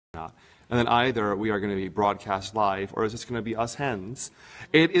not. And then either we are going to be broadcast live, or is this going to be us hens?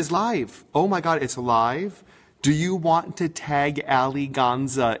 It is live. Oh my God, it's live. Do you want to tag Ali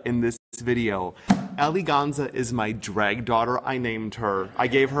Ganza in this video? Ali Ganza is my drag daughter. I named her. I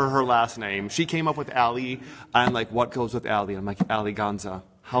gave her her last name. She came up with Ali. I'm like, what goes with Ali? I'm like, Ali Ganza.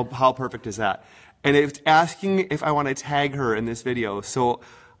 How perfect is that? And it's asking if I want to tag her in this video. So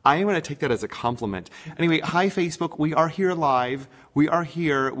I am going to take that as a compliment. Anyway, hi Facebook. We are here live. We are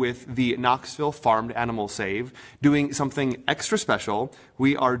here with the Knoxville Farmed Animal Save doing something extra special.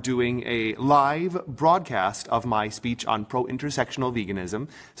 We are doing a live broadcast of my speech on pro-intersectional veganism.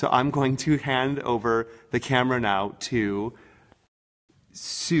 So I'm going to hand over the camera now to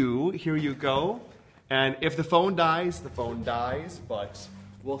Sue. Here you go. And if the phone dies, but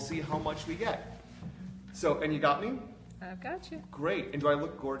we'll see how much we get. So, and you got me? I've got you. Great. And do I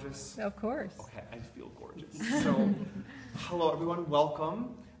look gorgeous? Of course. Okay, I feel gorgeous. So, hello everyone,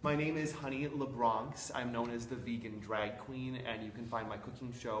 welcome. My name is Honey LaBronx. I'm known as the Vegan Drag Queen, and you can find my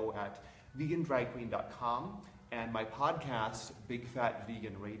cooking show at vegandragqueen.com and my podcast, Big Fat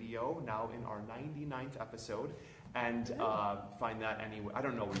Vegan Radio, now in our 99th episode. And find that anywhere. I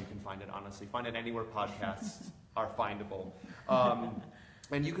don't know where you can find it, honestly. Find it anywhere podcasts are findable.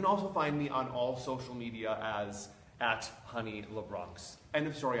 And you can also find me on all social media as @Honey LaBronx. End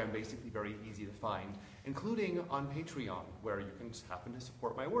of story. I'm basically very easy to find, including on Patreon, where you can just happen to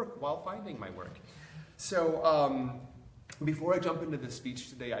support my work while finding my work. So before I jump into the speech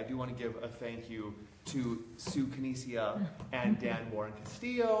today, I do want to give a thank you to Sue Canisia and Dan Warren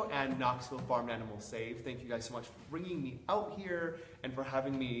Castillo and Knoxville Farmed Animal Save. Thank you guys so much for bringing me out here and for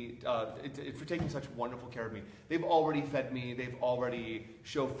having me, for taking such wonderful care of me. They've already fed me, they've already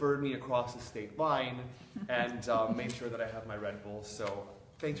chauffeured me across the state line and made sure that I have my Red Bull. So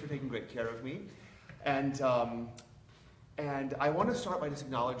thanks for taking great care of me. And I want to start by just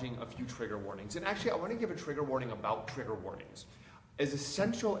acknowledging a few trigger warnings. And actually, I want to give a trigger warning about trigger warnings. As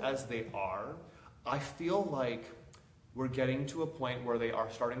essential as they are, I feel like we're getting to a point where they are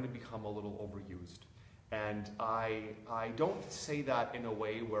starting to become a little overused. And I don't say that in a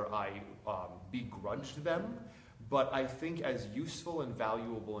way where I begrudge them, but I think as useful and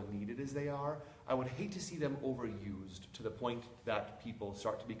valuable and needed as they are, I would hate to see them overused to the point that people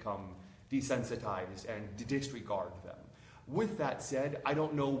start to become desensitized and disregard them. With that said, I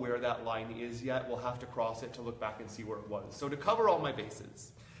don't know where that line is yet. We'll have to cross it to look back and see where it was. So to cover all my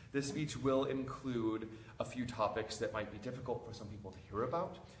bases, this speech will include a few topics that might be difficult for some people to hear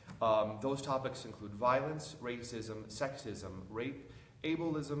about. Those topics include violence, racism, sexism, rape,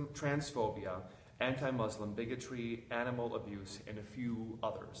 ableism, transphobia, anti-Muslim bigotry, animal abuse, and a few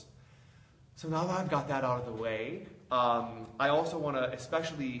others. So now that I've got that out of the way, I also want to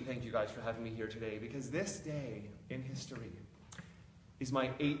especially thank you guys for having me here today, because this day in history is my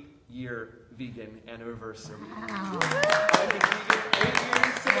 8-year vegan anniversary. Wow. I've been vegan 8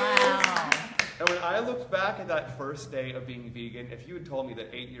 years today. Wow. And when I looked back at that first day of being vegan, if you had told me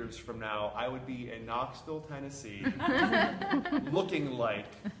that 8 years from now I would be in Knoxville, Tennessee, looking like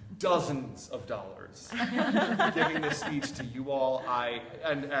dozens of dollars, giving this speech to you all,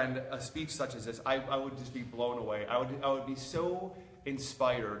 and a speech such as this, I would just be blown away. I would be so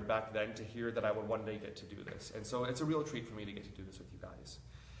inspired back then to hear that I would one day get to do this. And so it's a real treat for me to get to do this with you guys.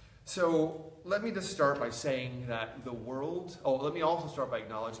 So let me just start by saying that the world, let me also start by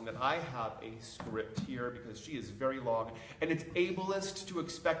acknowledging that I have a script here because she is very long, and it's ableist to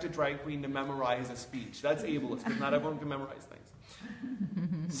expect a drag queen to memorize a speech. That's ableist, because not everyone can memorize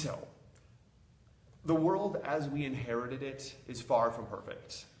things. So, the world as we inherited it is far from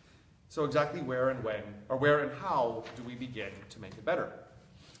perfect. So exactly where and when, or where and how do we begin to make it better?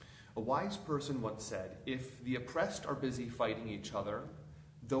 A wise person once said, if the oppressed are busy fighting each other,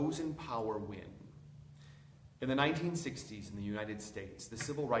 those in power win. In the 1960s in the United States, the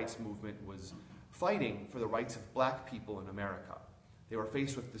civil rights movement was fighting for the rights of black people in America. They were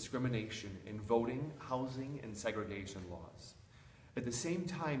faced with discrimination in voting, housing, and segregation laws. At the same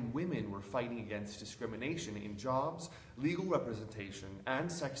time, women were fighting against discrimination in jobs, legal representation, and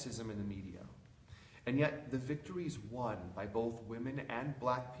sexism in the media. And yet, the victories won by both women and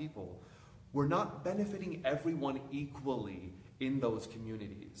black people were not benefiting everyone equally in those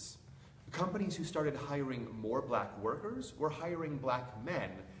communities. Companies who started hiring more black workers were hiring black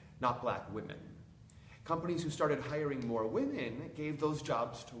men, not black women. Companies who started hiring more women gave those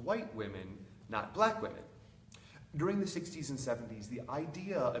jobs to white women, not black women. During the 60s and 70s, the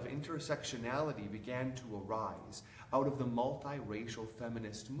idea of intersectionality began to arise out of the multiracial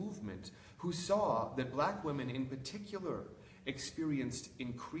feminist movement, who saw that black women in particular experienced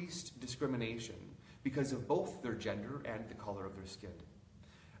increased discrimination because of both their gender and the color of their skin.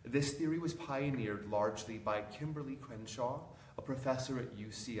 This theory was pioneered largely by Kimberly Crenshaw, a professor at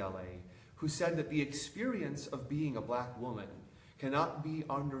UCLA, who said that the experience of being a black woman cannot be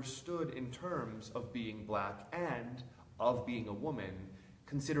understood in terms of being black and of being a woman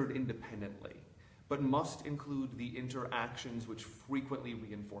considered independently, but must include the interactions which frequently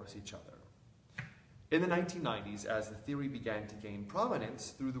reinforce each other. In the 1990s, as the theory began to gain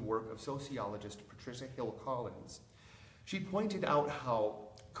prominence through the work of sociologist Patricia Hill Collins, she pointed out how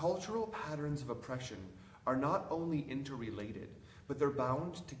cultural patterns of oppression are not only interrelated, but they're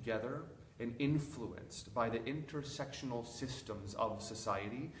bound together and influenced by the intersectional systems of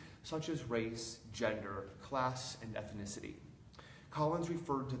society, such as race, gender, class, and ethnicity. Collins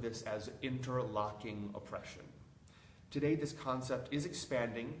referred to this as interlocking oppression. Today, this concept is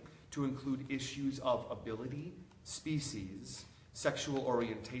expanding to include issues of ability, species, sexual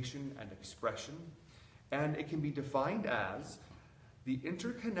orientation and expression, and it can be defined as the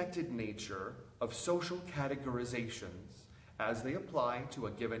interconnected nature of social categorizations as they apply to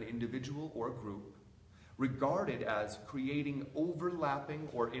a given individual or group, regarded as creating overlapping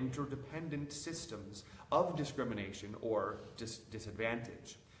or interdependent systems of discrimination or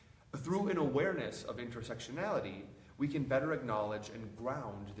disadvantage. Through an awareness of intersectionality, we can better acknowledge and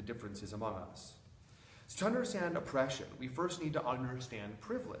ground the differences among us. So to understand oppression, we first need to understand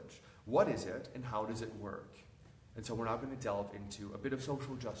privilege. What is it and how does it work? And so we're now going to delve into a bit of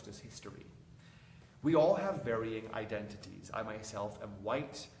social justice history. We all have varying identities. I myself am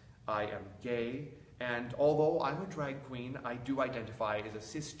white, I am gay, and although I'm a drag queen, I do identify as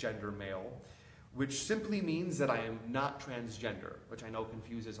a cisgender male, which simply means that I am not transgender, which I know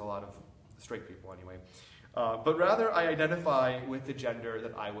confuses a lot of straight people anyway. But rather, I identify with the gender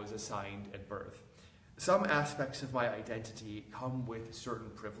that I was assigned at birth. Some aspects of my identity come with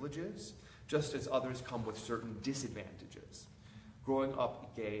certain privileges, just as others come with certain disadvantages. Growing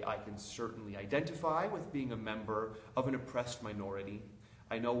up gay, I can certainly identify with being a member of an oppressed minority.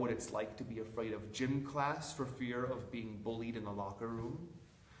 I know what it's like to be afraid of gym class for fear of being bullied in the locker room.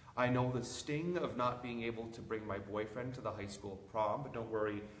 I know the sting of not being able to bring my boyfriend to the high school prom, but don't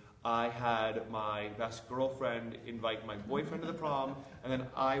worry, I had my best girlfriend invite my boyfriend to the prom, and then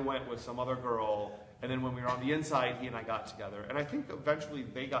I went with some other girl, and then when we were on the inside, he and I got together. And I think eventually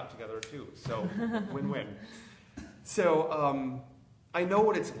they got together too, so win-win. So I know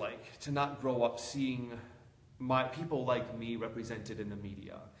what it's like to not grow up seeing people like me represented in the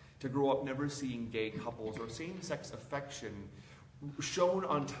media, to grow up never seeing gay couples or same-sex affection shown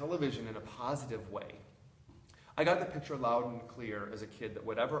on television in a positive way. I got the picture loud and clear as a kid that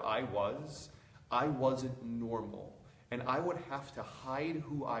whatever I wasn't normal, and I would have to hide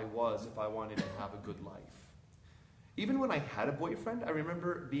who I was if I wanted to have a good life. Even when I had a boyfriend, I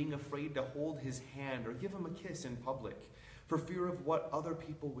remember being afraid to hold his hand or give him a kiss in public for fear of what other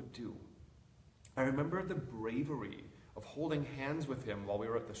people would do. I remember the bravery of holding hands with him while we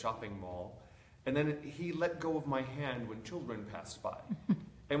were at the shopping mall, and then he let go of my hand when children passed by.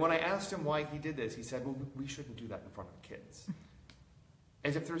 And when I asked him why he did this, he said, well, we shouldn't do that in front of kids.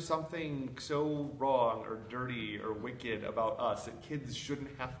 As if there's something so wrong or dirty or wicked about us that kids shouldn't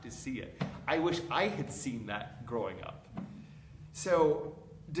have to see it. I wish I had seen that growing up. So,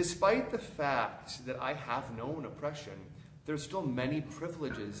 despite the fact that I have known oppression, there's still many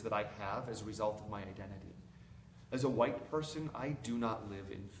privileges that I have as a result of my identity. As a white person, I do not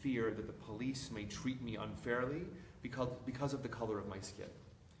live in fear that the police may treat me unfairly because of the color of my skin.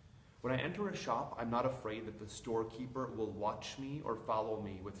 When I enter a shop, I'm not afraid that the storekeeper will watch me or follow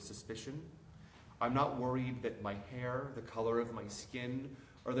me with suspicion. I'm not worried that my hair, the color of my skin,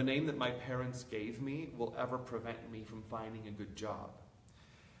 or the name that my parents gave me will ever prevent me from finding a good job.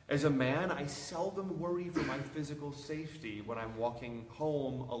 As a man, I seldom worry for my physical safety when I'm walking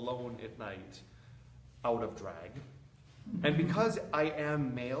home alone at night, out of drag. And because I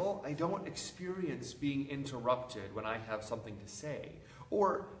am male, I don't experience being interrupted when I have something to say,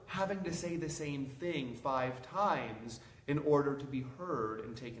 or having to say the same thing 5 times in order to be heard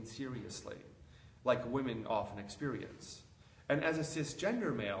and taken seriously, like women often experience. And as a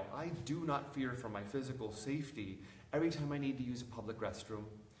cisgender male, I do not fear for my physical safety every time I need to use a public restroom.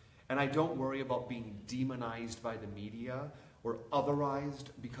 And I don't worry about being demonized by the media or otherized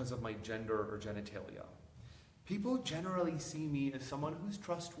because of my gender or genitalia. People generally see me as someone who's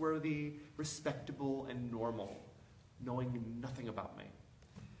trustworthy, respectable, and normal, knowing nothing about me.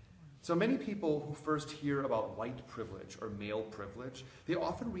 So many people who first hear about white privilege or male privilege, they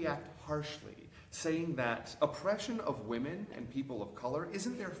often react harshly, saying that oppression of women and people of color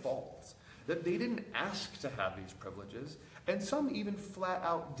isn't their fault, that they didn't ask to have these privileges, And some even flat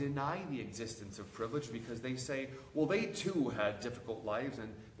out deny the existence of privilege because they say, well, they too had difficult lives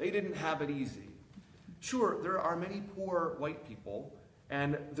and they didn't have it easy. Sure, there are many poor white people,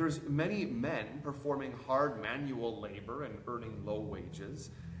 and there's many men performing hard manual labor and earning low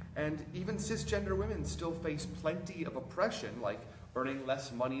wages, and even cisgender women still face plenty of oppression, like earning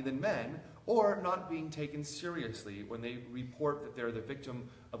less money than men, or not being taken seriously when they report that they're the victim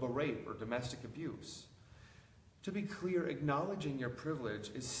of a rape or domestic abuse. To be clear, acknowledging your privilege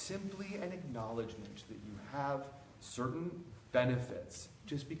is simply an acknowledgement that you have certain benefits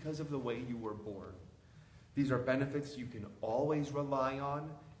just because of the way you were born. These are benefits you can always rely on,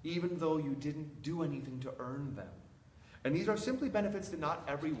 even though you didn't do anything to earn them. And these are simply benefits that not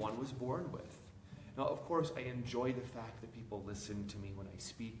everyone was born with. Now, of course, I enjoy the fact that people listen to me when I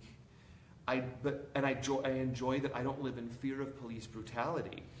speak. I enjoy that I don't live in fear of police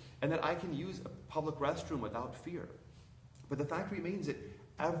brutality, and that I can use a public restroom without fear. But the fact remains that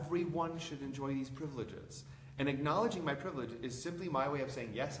everyone should enjoy these privileges. And acknowledging my privilege is simply my way of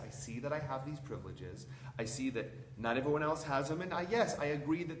saying, yes, I see that I have these privileges. I see that not everyone else has them, and yes, I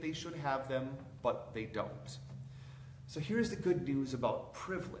agree that they should have them, but they don't. So here's the good news about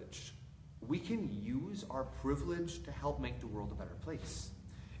privilege. We can use our privilege to help make the world a better place.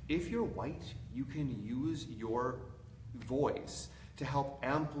 If you're white, you can use your voice to help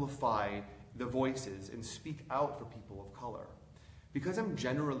amplify the voices and speak out for people of color. Because I'm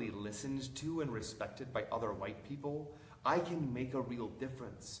generally listened to and respected by other white people, I can make a real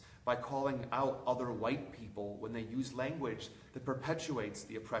difference by calling out other white people when they use language that perpetuates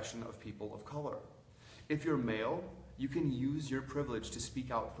the oppression of people of color. If you're male, you can use your privilege to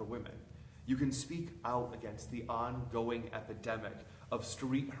speak out for women. You can speak out against the ongoing epidemic of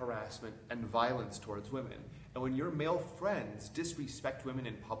street harassment and violence towards women. And when your male friends disrespect women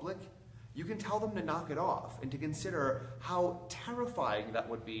in public, you can tell them to knock it off and to consider how terrifying that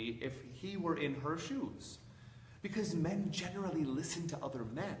would be if he were in her shoes. Because men generally listen to other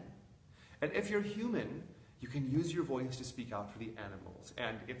men. And if you're human, you can use your voice to speak out for the animals.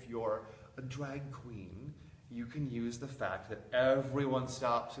 And if you're a drag queen, you can use the fact that everyone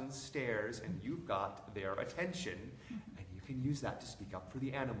stops and stares and you've got their attention, and you can use that to speak up for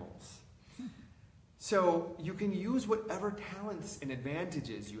the animals. So you can use whatever talents and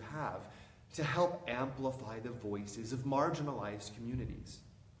advantages you have to help amplify the voices of marginalized communities.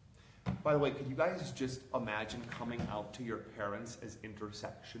 By the way, could you guys just imagine coming out to your parents as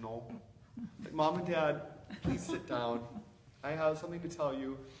intersectional? Like, Mom and Dad, please sit down. I have something to tell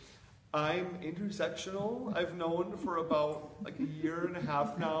you. I'm intersectional. I've known for about like a year and a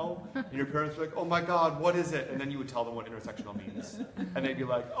half now. And your parents are like, oh my God, what is it? And then you would tell them what intersectional means. And they'd be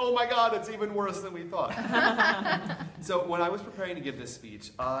like, oh my God, it's even worse than we thought. So when I was preparing to give this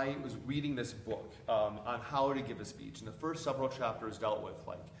speech, I was reading this book on how to give a speech. And the first several chapters dealt with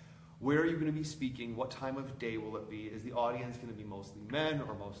like, where are you going to be speaking? What time of day will it be? Is the audience going to be mostly men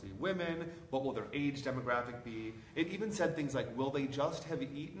or mostly women? What will their age demographic be? It even said things like, will they just have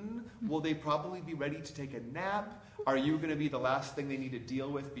eaten? Will they probably be ready to take a nap? Are you going to be the last thing they need to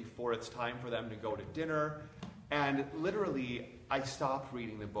deal with before it's time for them to go to dinner? And literally, I stopped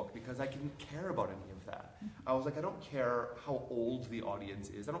reading the book because I didn't care about any of that. I was like, I don't care how old the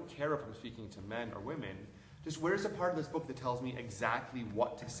audience is. I don't care if I'm speaking to men or women. Just where's the part of this book that tells me exactly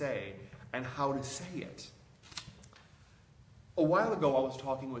what to say and how to say it? A while ago, I was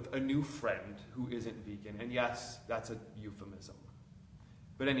talking with a new friend who isn't vegan, and yes, that's a euphemism.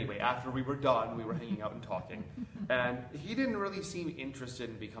 But anyway, after we were done, we were hanging out and talking, and he didn't really seem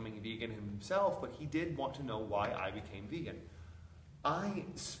interested in becoming vegan himself, but he did want to know why I became vegan. I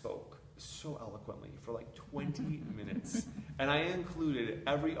spoke so eloquently for like 20 minutes. And I included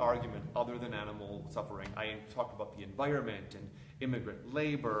every argument other than animal suffering. I talked about the environment and immigrant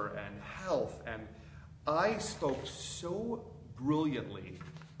labor and health. And I spoke so brilliantly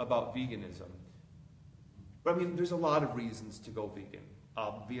about veganism. But I mean, there's a lot of reasons to go vegan,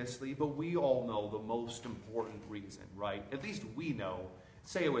 obviously, but we all know the most important reason, right? At least we know.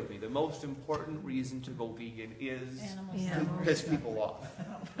 Say it with me. The most important reason to go vegan is to piss people off.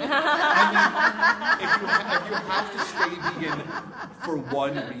 I mean, if you have to stay vegan for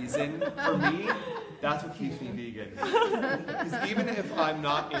one reason, for me, that's what keeps me vegan. Because even if I'm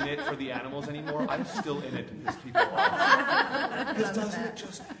not in it for the animals anymore, I'm still in it to piss people off. Because doesn't it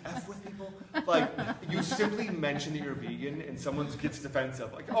just F with people? Like, you simply mention that you're vegan and someone gets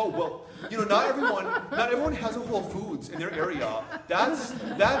defensive. Like, oh, well, you know, not everyone has a Whole Foods in their area. That's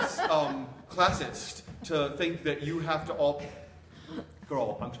classist to think that you have to all...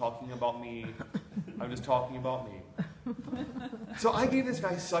 Girl, I'm talking about me. I'm just talking about me. So I gave this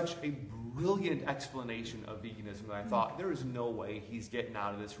guy such a brilliant explanation of veganism that I thought, there is no way he's getting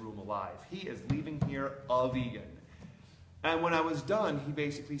out of this room alive. He is leaving here a vegan. And when I was done, he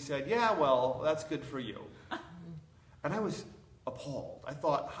basically said, yeah, well, that's good for you. And I was appalled. I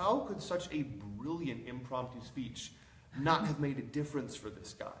thought, how could such a brilliant impromptu speech not have made a difference for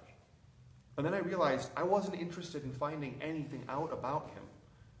this guy? And then I realized I wasn't interested in finding anything out about him.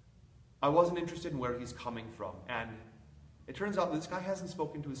 I wasn't interested in where he's coming from. And it turns out this guy hasn't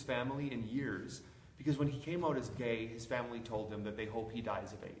spoken to his family in years, because when he came out as gay, his family told him that they hope he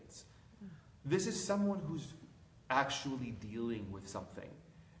dies of AIDS. This is someone who's actually dealing with something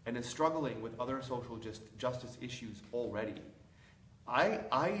and is struggling with other social justice issues already.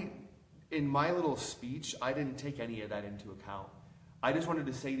 In my little speech, I didn't take any of that into account. I just wanted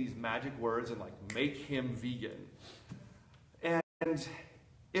to say these magic words and like, make him vegan. And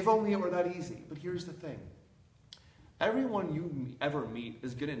if only it were that easy. But here's the thing. Everyone you ever meet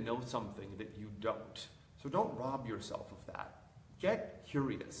is going to know something that you don't. So don't rob yourself of that. Get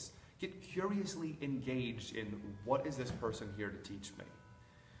curious. Get curiously engaged in what is this person here to teach me.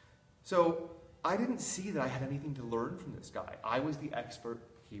 So I didn't see that I had anything to learn from this guy. I was the expert.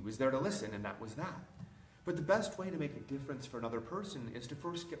 He was there to listen, and that was that. But the best way to make a difference for another person is to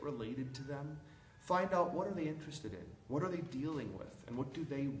first get related to them, find out what are they interested in, what are they dealing with, and what do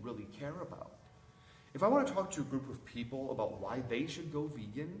they really care about. If I want to talk to a group of people about why they should go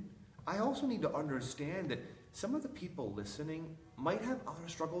vegan, I also need to understand that some of the people listening might have other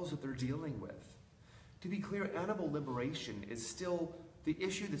struggles that they're dealing with. To be clear, animal liberation is still the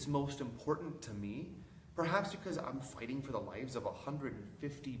issue that's most important to me, perhaps because I'm fighting for the lives of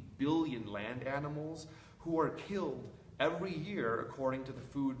 150 billion land animals who are killed every year according to the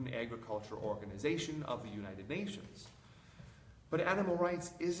Food and Agriculture Organization of the United Nations. But animal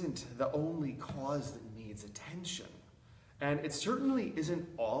rights isn't the only cause that needs attention. And it certainly isn't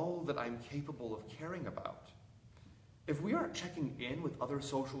all that I'm capable of caring about. If we aren't checking in with other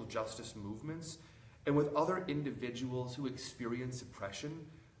social justice movements and with other individuals who experience oppression,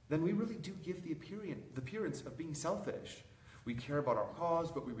 then we really do give the appearance of being selfish. We care about our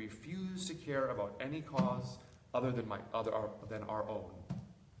cause, but we refuse to care about any cause other than our own.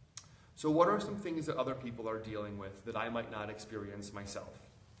 So what are some things that other people are dealing with that I might not experience myself?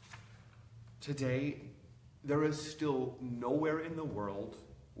 Today, there is still nowhere in the world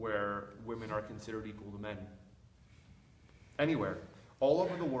where women are considered equal to men. Anywhere. All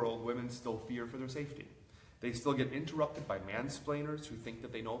over the world, women still fear for their safety. They still get interrupted by mansplainers who think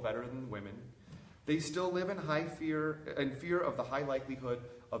that they know better than women. They still live in fear of the high likelihood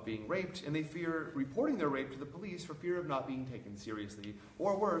of being raped, and they fear reporting their rape to the police for fear of not being taken seriously,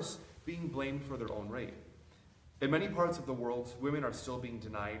 or worse, being blamed for their own rape. In many parts of the world, women are still being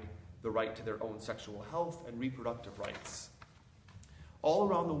denied the right to their own sexual health and reproductive rights. All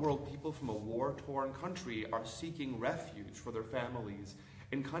around the world, people from a war-torn country are seeking refuge for their families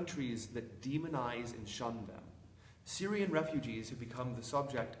in countries that demonize and shun them. Syrian refugees have become the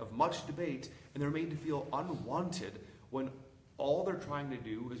subject of much debate, and they're made to feel unwanted when all they're trying to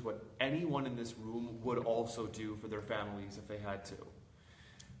do is what anyone in this room would also do for their families if they had to.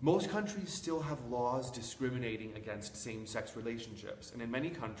 Most countries still have laws discriminating against same-sex relationships, and in many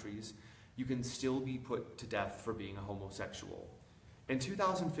countries, you can still be put to death for being a homosexual. In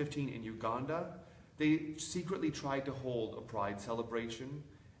 2015 in Uganda, they secretly tried to hold a pride celebration,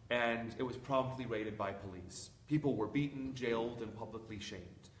 and it was promptly raided by police. People were beaten, jailed, and publicly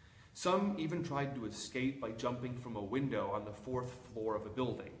shamed. Some even tried to escape by jumping from a window on the 4th floor of a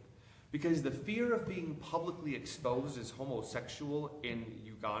building, because the fear of being publicly exposed as homosexual in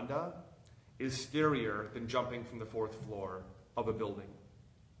Uganda is scarier than jumping from the 4th floor of a building.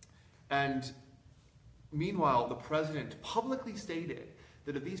 And meanwhile, the president publicly stated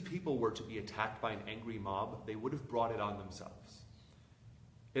that if these people were to be attacked by an angry mob, they would have brought it on themselves.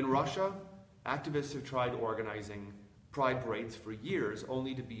 In Russia, activists have tried organizing pride parades for years,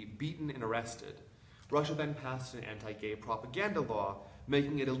 only to be beaten and arrested. Russia then passed an anti-gay propaganda law,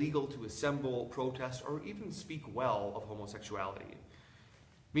 making it illegal to assemble, protest, or even speak well of homosexuality.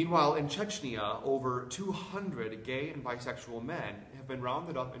 Meanwhile, in Chechnya, over 200 gay and bisexual men have been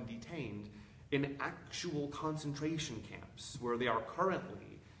rounded up and detained in actual concentration camps, where they are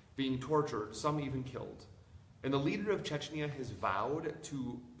currently being tortured, some even killed. And the leader of Chechnya has vowed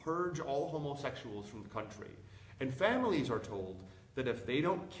to purge all homosexuals from the country. And families are told that if they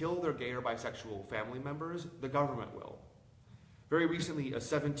don't kill their gay or bisexual family members, the government will. Very recently, a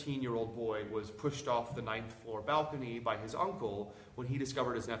 17-year-old boy was pushed off the 9th floor balcony by his uncle when he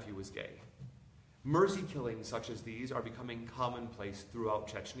discovered his nephew was gay. Mercy killings such as these are becoming commonplace throughout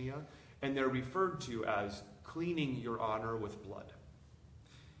Chechnya, and they're referred to as cleaning your honor with blood.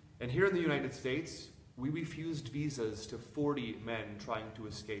 And here in the United States, we refused visas to 40 men trying to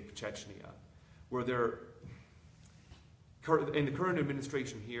escape Chechnya, where and the current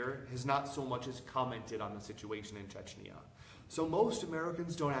administration here has not so much as commented on the situation in Chechnya. So most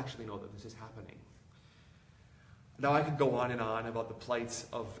Americans don't actually know that this is happening. Now I could go on and on about the plights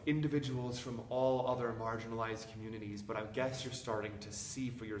of individuals from all other marginalized communities, but I guess you're starting to see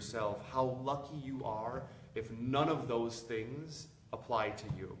for yourself how lucky you are if none of those things apply to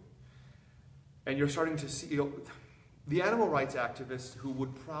you. And you're starting to see, the animal rights activists who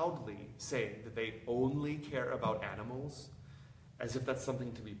would proudly say that they only care about animals, as if that's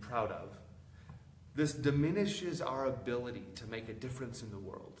something to be proud of, this diminishes our ability to make a difference in the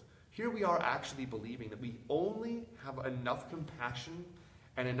world. Here we are actually believing that we only have enough compassion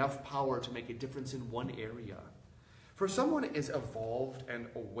and enough power to make a difference in one area. For someone as evolved and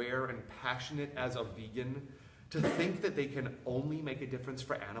aware and passionate as a vegan to think that they can only make a difference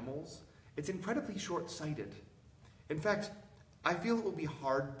for animals, it's incredibly short-sighted. In fact, I feel it will be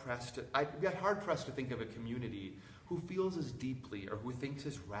hard-pressed to think of a community who feels as deeply or who thinks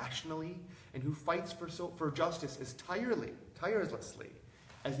as rationally and who fights for justice as tirelessly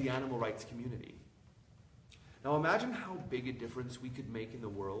as the animal rights community. Now imagine how big a difference we could make in the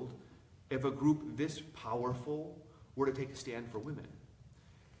world if a group this powerful were to take a stand for women,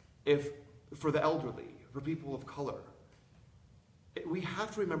 for the elderly, for people of color. We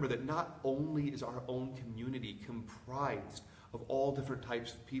have to remember that not only is our own community comprised of all different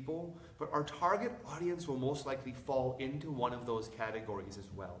types of people, but our target audience will most likely fall into one of those categories as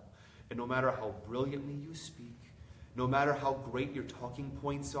well. And no matter how brilliantly you speak, no matter how great your talking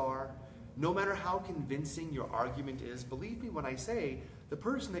points are, no matter how convincing your argument is, believe me when I say, the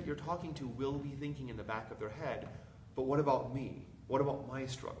person that you're talking to will be thinking in the back of their head, but what about me? What about my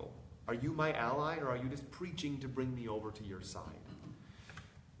struggle? Are you my ally, or are you just preaching to bring me over to your side?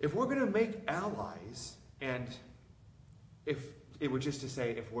 If we're going to make allies, and if it were just to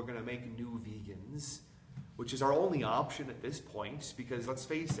say, if we're going to make new vegans, which is our only option at this point, because let's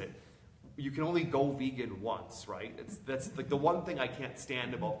face it, you can only go vegan once, right? That's like the one thing I can't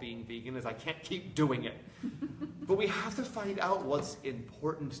stand about being vegan is I can't keep doing it. But we have to find out what's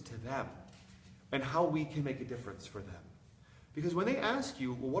important to them and how we can make a difference for them. Because when they ask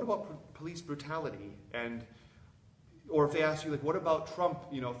you, well, what about police brutality? Or if they ask you, like, what about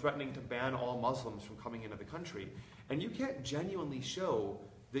Trump, threatening to ban all Muslims from coming into the country? And you can't genuinely show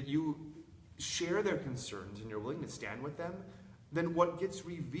that you share their concerns and you're willing to stand with them, then what gets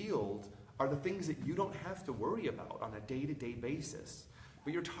revealed are the things that you don't have to worry about on a day-to-day basis.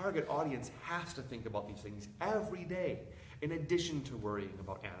 But your target audience has to think about these things every day, in addition to worrying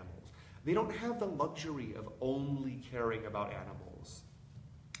about animals. They don't have the luxury of only caring about animals.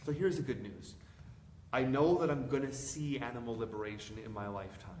 So here's the good news. I know that I'm going to see animal liberation in my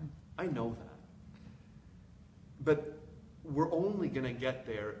lifetime. I know that. But we're only going to get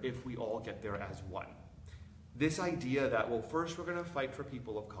there if we all get there as one. This idea that, well, first we're going to fight for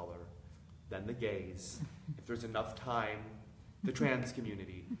people of color, then the gays, if there's enough time, the trans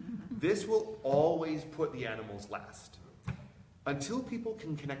community. This will always put the animals last. Until people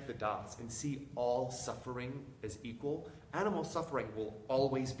can connect the dots and see all suffering as equal, animal suffering will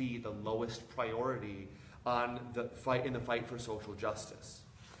always be the lowest priority in the fight for social justice.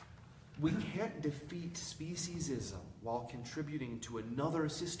 We can't defeat speciesism while contributing to another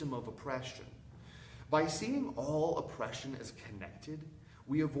system of oppression. By seeing all oppression as connected,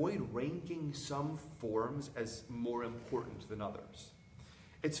 we avoid ranking some forms as more important than others.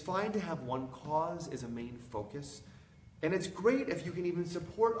 It's fine to have one cause as a main focus, and it's great if you can even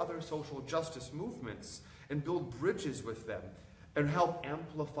support other social justice movements and build bridges with them and help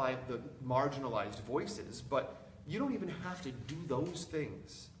amplify the marginalized voices, but you don't even have to do those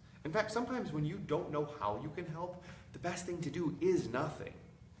things. In fact, sometimes when you don't know how you can help, the best thing to do is nothing.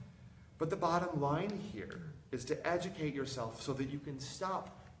 But the bottom line here is to educate yourself so that you can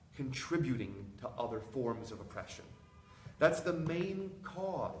stop contributing to other forms of oppression. That's the main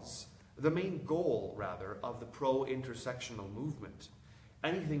cause, the main goal, rather, of the pro-intersectional movement.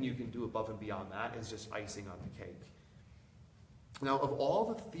 Anything you can do above and beyond that is just icing on the cake. Now, of all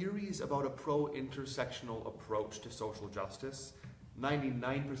the theories about a pro-intersectional approach to social justice,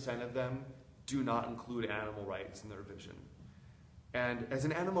 99% of them do not include animal rights in their vision. And as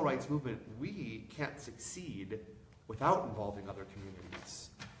an animal rights movement, we can't succeed without involving other communities.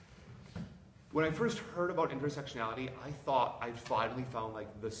 When I first heard about intersectionality, I thought I'd finally found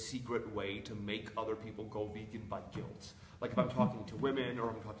like the secret way to make other people go vegan by guilt. Like if I'm talking to women or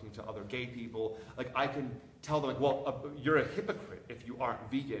I'm talking to other gay people, like I can tell them, like, well, you're a hypocrite if you aren't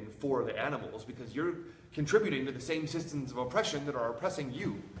vegan for the animals because you're contributing to the same systems of oppression that are oppressing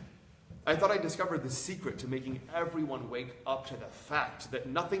you. I thought I discovered the secret to making everyone wake up to the fact that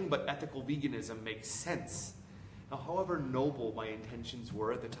nothing but ethical veganism makes sense. Now, however noble my intentions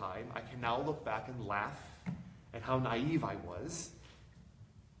were at the time, I can now look back and laugh at how naive I was.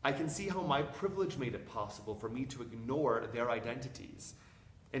 I can see how my privilege made it possible for me to ignore their identities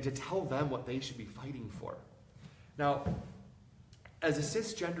and to tell them what they should be fighting for. Now, as a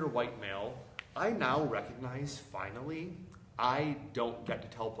cisgender white male, I now recognize, finally, I don't get to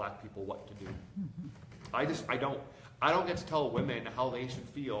tell black people what to do. I don't. I don't get to tell women how they should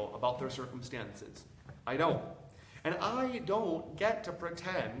feel about their circumstances. I don't. And I don't get to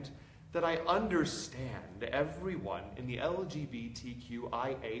pretend that I understand everyone in the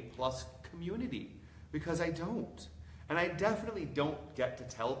LGBTQIA+ community, because I don't. And I definitely don't get to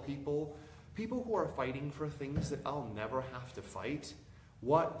tell people who are fighting for things that I'll never have to fight,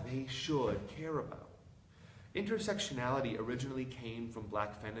 what they should care about. Intersectionality originally came from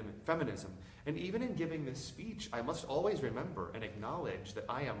black feminism, and even in giving this speech, I must always remember and acknowledge that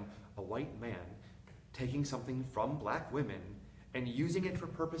I am a white man taking something from black women and using it for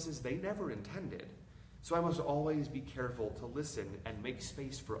purposes they never intended. So I must always be careful to listen and make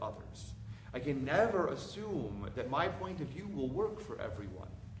space for others. I can never assume that my point of view will work for everyone.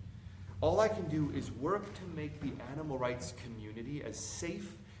 All I can do is work to make the animal rights community as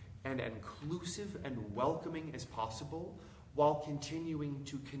safe and inclusive and welcoming as possible, while continuing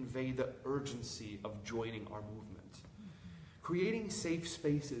to convey the urgency of joining our movement. Creating safe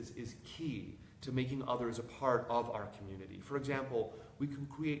spaces is key to making others a part of our community. For example, we can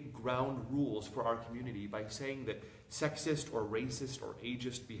create ground rules for our community by saying that sexist or racist or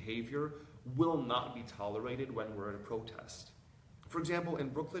ageist behavior will not be tolerated when we're at a protest. For example, in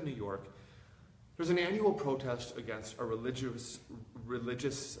Brooklyn, New York, there's an annual protest against a religious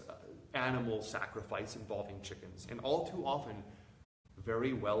animal sacrifice involving chickens. And all too often,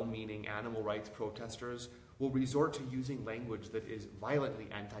 very well-meaning animal rights protesters will resort to using language that is violently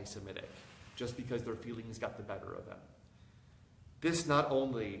anti-Semitic, just because their feelings got the better of them. This not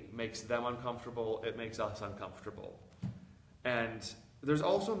only makes them uncomfortable, it makes us uncomfortable. And there's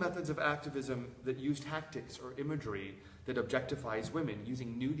also methods of activism that use tactics or imagery that objectifies women,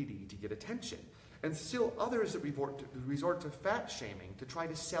 using nudity to get attention. And still others that resort to fat shaming to try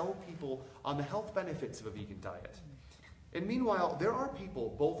to sell people on the health benefits of a vegan diet. And meanwhile, there are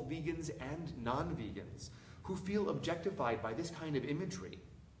people, both vegans and non-vegans, who feel objectified by this kind of imagery.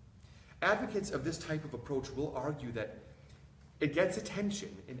 Advocates of this type of approach will argue that it gets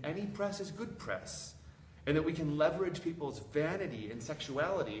attention, and any press is good press, and that we can leverage people's vanity and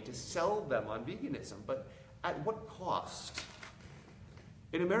sexuality to sell them on veganism. But at what cost?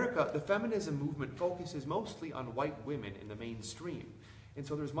 In America, the feminism movement focuses mostly on white women in the mainstream. And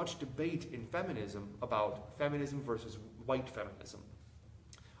so there's much debate in feminism about feminism versus white feminism.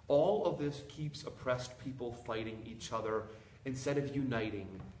 All of this keeps oppressed people fighting each other instead of uniting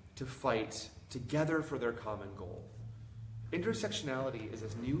to fight together for their common goal. Intersectionality is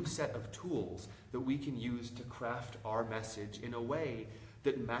a new set of tools that we can use to craft our message in a way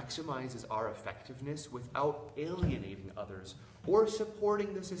that maximizes our effectiveness without alienating others or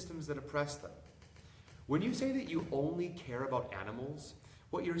supporting the systems that oppress them. When you say that you only care about animals,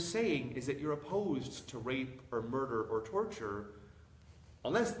 what you're saying is that you're opposed to rape or murder or torture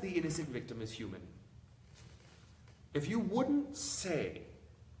unless the innocent victim is human. If you wouldn't say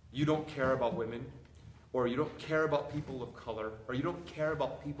you don't care about women, or you don't care about people of color, or you don't care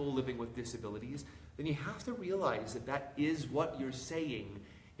about people living with disabilities, then you have to realize that that is what you're saying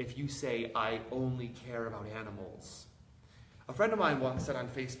if you say, I only care about animals. A friend of mine once said on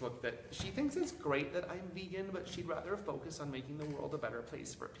Facebook that she thinks it's great that I'm vegan, but she'd rather focus on making the world a better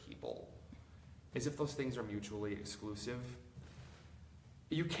place for people. As if those things are mutually exclusive.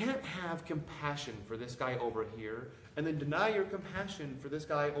 You can't have compassion for this guy over here and then deny your compassion for this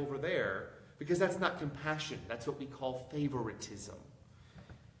guy over there, because that's not compassion. That's what we call favoritism.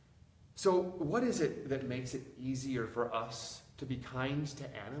 So what is it that makes it easier for us to be kind to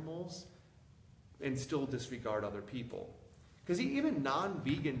animals and still disregard other people? Because even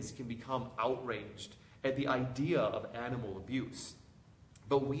non-vegans can become outraged at the idea of animal abuse.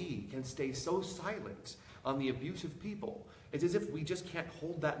 But we can stay so silent on the abuse of people. It's as if we just can't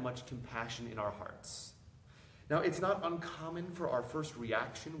hold that much compassion in our hearts. Now, it's not uncommon for our first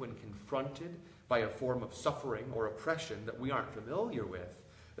reaction when confronted by a form of suffering or oppression that we aren't familiar with.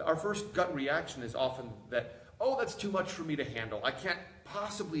 Our first gut reaction is often that, oh, that's too much for me to handle. I can't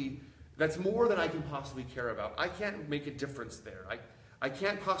possibly, that's more than I can possibly care about. I can't make a difference there. I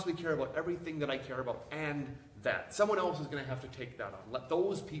can't possibly care about everything that I care about and that. Someone else is going to have to take that on. Let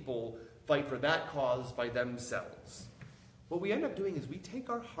those people fight for that cause by themselves. what we end up doing is we take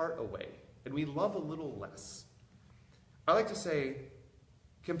our heart away and we love a little less. I like to say,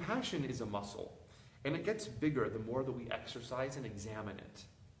 compassion is a muscle, and it gets bigger the more that we exercise and examine it.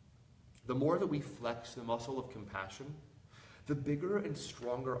 The more that we flex the muscle of compassion, the bigger and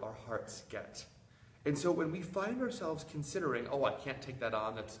stronger our hearts get. And so when we find ourselves considering, oh, I can't take that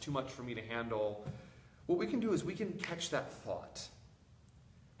on, that's too much for me to handle, what we can do is we can catch that thought.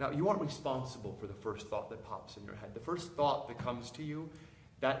 Now, you aren't responsible for the first thought that pops in your head. The first thought that comes to you,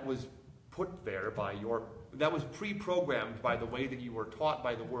 that was put there by that was pre-programmed by the way that you were taught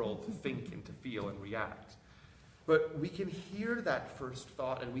by the world to think and to feel and react. But we can hear that first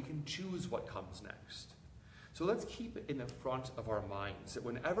thought and we can choose what comes next. So let's keep it in the front of our minds that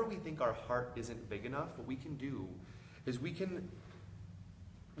whenever we think our heart isn't big enough, what we can do is we can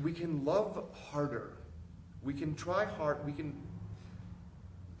love harder. We can try hard.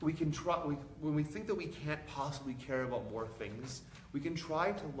 When we think that we can't possibly care about more things, we can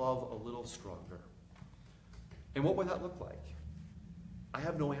try to love a little stronger. And what would that look like? I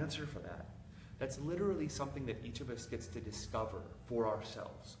have no answer for that. That's literally something that each of us gets to discover for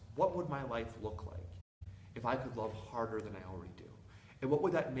ourselves. What would my life look like if I could love harder than I already do? And what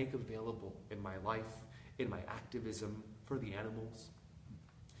would that make available in my life, in my activism, for the animals?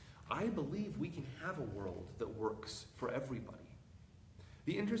 I believe we can have a world that works for everybody.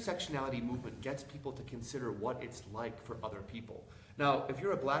 The intersectionality movement gets people to consider what it's like for other people. Now, if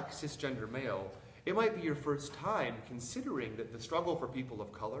you're a black cisgender male, it might be your first time considering that the struggle for people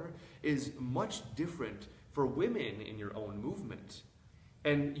of color is much different for women in your own movement.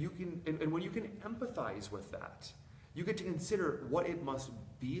 And when you can empathize with that, you get to consider what it must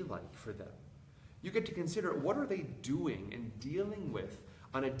be like for them. You get to consider what are they doing and dealing with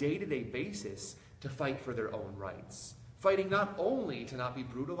on a day-to-day basis to fight for their own rights. Fighting not only to not be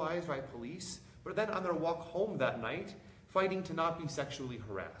brutalized by police, but then on their walk home that night, fighting to not be sexually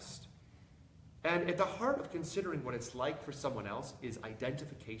harassed. And at the heart of considering what it's like for someone else is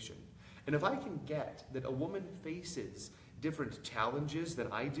identification. And if I can get that a woman faces different challenges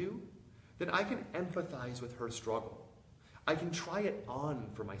than I do, then I can empathize with her struggle. I can try it on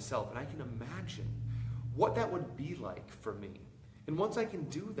for myself, and I can imagine what that would be like for me. And once I can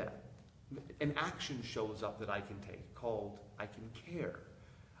do that, an action shows up that I can take called I can care.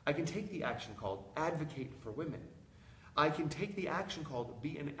 I can take the action called advocate for women. I can take the action called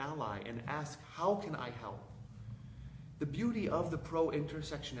be an ally and ask, how can I help? The beauty of the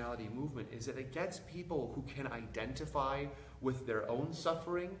pro-intersectionality movement is that it gets people who can identify with their own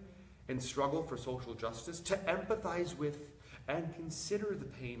suffering and struggle for social justice to empathize with and consider the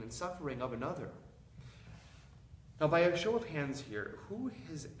pain and suffering of another. Now, by a show of hands here, who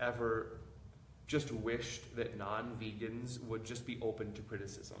has ever just wished that non-vegans would just be open to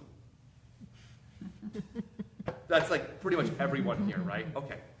criticism? That's like pretty much everyone here, right?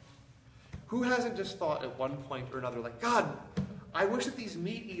 Okay. Who hasn't just thought at one point or another, like, God, I wish that these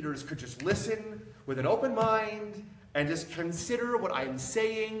meat eaters could just listen with an open mind and just consider what I'm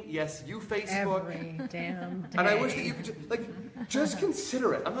saying. Yes, you, Facebook. Every damn day. And I wish that you could just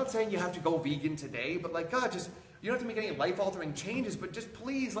consider it. I'm not saying you have to go vegan today, but like, God, just, you don't have to make any life-altering changes, but just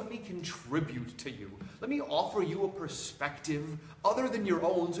please let me contribute to you. Let me offer you a perspective other than your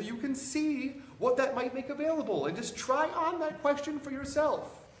own so you can see what that might make available and just try on that question for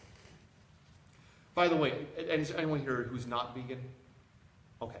yourself. By the way, is anyone here who's not vegan?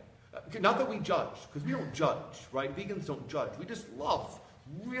 Okay. Not that we judge, because we don't judge, right? Vegans don't judge. We just love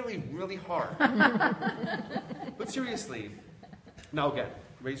really, really hard. But seriously, now again,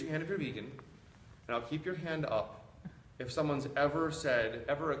 raise your hand if you're vegan, and I'll keep your hand up if someone's ever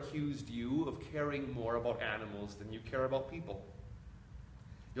accused you of caring more about animals than you care about people.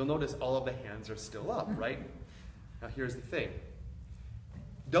 You'll notice all of the hands are still up, right? Now here's the thing.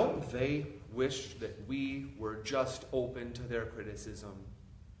 Don't they wish that we were just open to their criticism?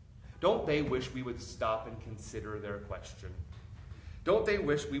 Don't they wish we would stop and consider their question? Don't they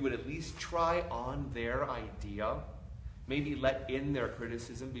wish we would at least try on their idea? Maybe let in their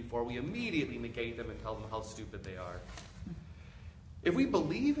criticism before we immediately negate them and tell them how stupid they are. If we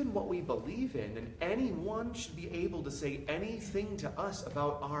believe in what we believe in, then anyone should be able to say anything to us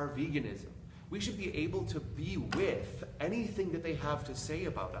about our veganism. We should be able to be with anything that they have to say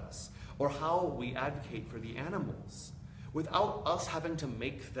about us or how we advocate for the animals without us having to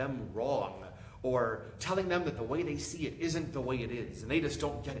make them wrong or telling them that the way they see it isn't the way it is and they just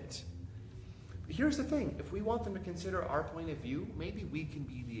don't get it. But here's the thing, if we want them to consider our point of view, maybe we can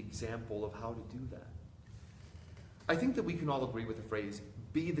be the example of how to do that. I think that we can all agree with the phrase,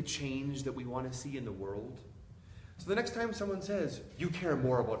 be the change that we want to see in the world. So the next time someone says, you care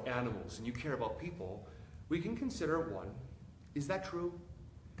more about animals than you care about people, we can consider, one, Is that true?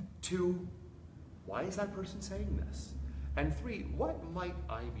 2, why is that person saying this? And 3, what might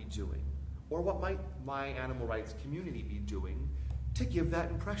I be doing? Or what might my animal rights community be doing to give that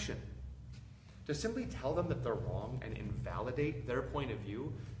impression? To simply tell them that they're wrong and invalidate their point of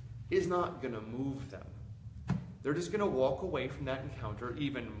view is not going to move them. They're just going to walk away from that encounter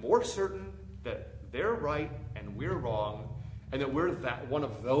even more certain that they're right and we're wrong, and that we're one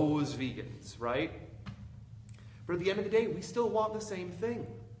of those vegans, right? But at the end of the day, we still want the same thing.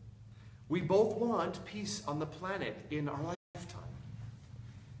 We both want peace on the planet in our lifetime,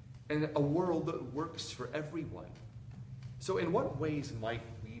 and a world that works for everyone. So in what ways might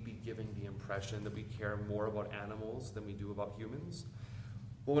we be giving the impression that we care more about animals than we do about humans?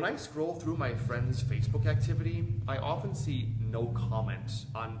 Well, when I scroll through my friends' Facebook activity, I often see no comment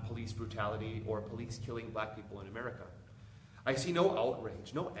on police brutality or police killing black people in America. I see no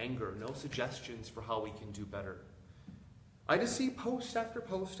outrage, no anger, no suggestions for how we can do better. I just see post after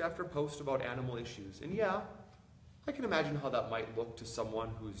post after post about animal issues. And yeah, I can imagine how that might look to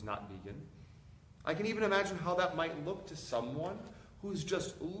someone who's not vegan. I can even imagine how that might look to someone who's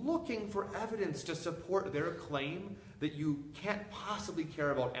just looking for evidence to support their claim that you can't possibly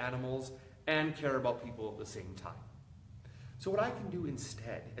care about animals and care about people at the same time. So what I can do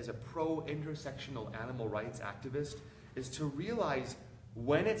instead as a pro-intersectional animal rights activist is to realize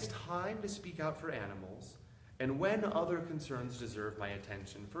when it's time to speak out for animals and when other concerns deserve my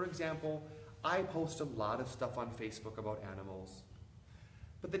attention. For example, I post a lot of stuff on Facebook about animals,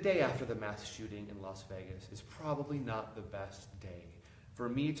 but the day after the mass shooting in Las Vegas is probably not the best day for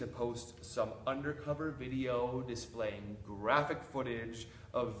me to post some undercover video displaying graphic footage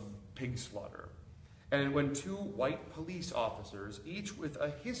of pig slaughter. And when 2 white police officers, each with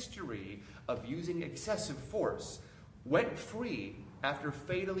a history of using excessive force, went free after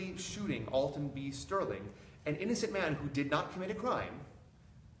fatally shooting Alton B. Sterling, an innocent man who did not commit a crime,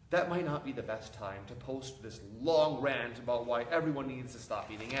 that might not be the best time to post this long rant about why everyone needs to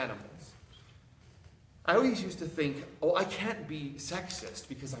stop eating animals. I always used to think, oh, I can't be sexist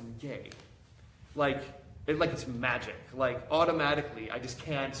because I'm gay. Like it's magic. Like automatically, I just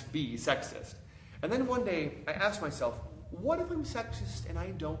can't be sexist. And then one day, I asked myself, what if I'm sexist and I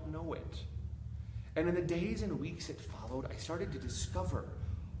don't know it? And in the days and weeks that followed, I started to discover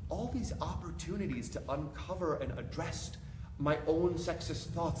all these opportunities to uncover and address my own sexist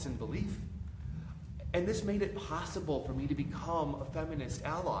thoughts and belief. And this made it possible for me to become a feminist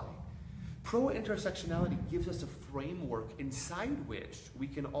ally. Pro-intersectionality gives us a framework inside which we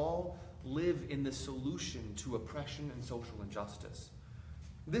can all live in the solution to oppression and social injustice.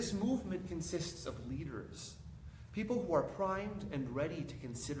 This movement consists of leaders, people who are primed and ready to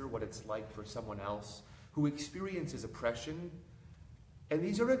consider what it's like for someone else who experiences oppression. And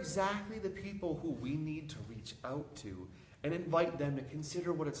these are exactly the people who we need to reach out to and invite them to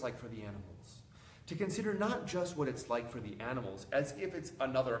consider what it's like for the animals. To consider not just what it's like for the animals as if it's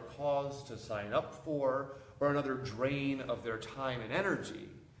another cause to sign up for or another drain of their time and energy,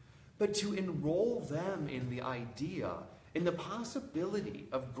 but to enroll them in the idea, in the possibility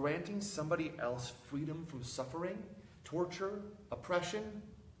of granting somebody else freedom from suffering, torture, oppression,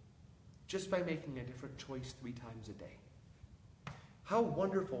 just by making a different choice 3 times a day. How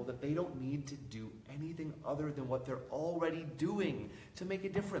wonderful that they don't need to do anything other than what they're already doing to make a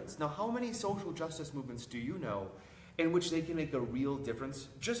difference. Now, how many social justice movements do you know in which they can make a real difference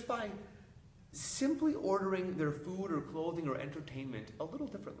just by simply ordering their food or clothing or entertainment a little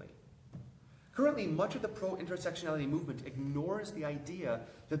differently? Currently, much of the pro-intersectionality movement ignores the idea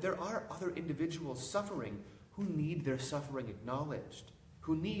that there are other individuals suffering who need their suffering acknowledged,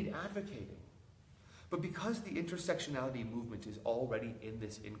 who need advocating. But because the intersectionality movement is already in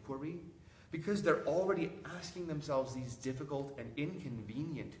this inquiry, because they're already asking themselves these difficult and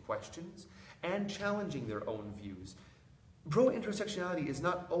inconvenient questions and challenging their own views, pro-intersectionality is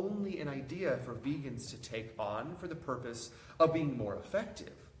not only an idea for vegans to take on for the purpose of being more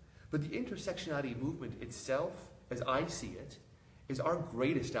effective, but the intersectionality movement itself, as I see it, is our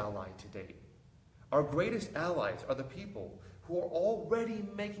greatest ally to date. Our greatest allies are the people who are already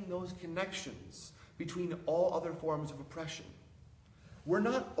making those connections between all other forms of oppression. We're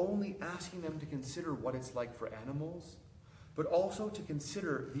not only asking them to consider what it's like for animals, but also to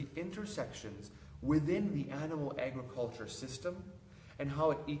consider the intersections within the animal agriculture system and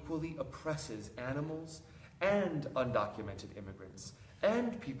how it equally oppresses animals and undocumented immigrants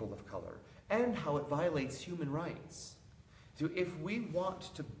and people of color, and how it violates human rights. So if we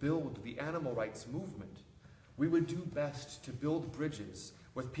want to build the animal rights movement, we would do best to build bridges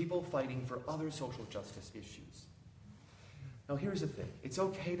with people fighting for other social justice issues. Now here's the thing, it's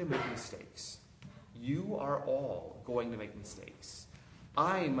okay to make mistakes. You are all going to make mistakes.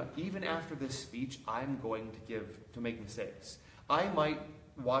 Even after this speech, I'm going to make mistakes. I might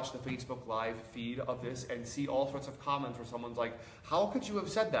watch the Facebook Live feed of this and see all sorts of comments where someone's like, how could you have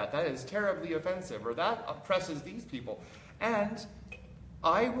said that? That is terribly offensive, or that oppresses these people. And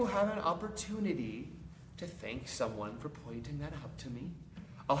I will have an opportunity to thank someone for pointing that out to me.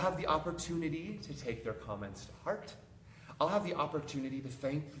 I'll have the opportunity to take their comments to heart. I'll have the opportunity to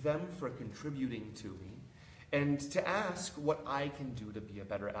thank them for contributing to me, and to ask what I can do to be a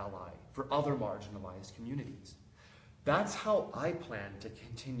better ally for other marginalized communities. That's how I plan to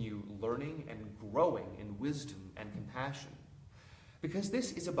continue learning and growing in wisdom and compassion. Because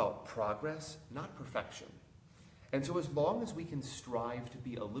this is about progress, not perfection. And so as long as we can strive to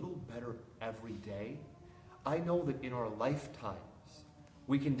be a little better every day, I know that in our lifetimes,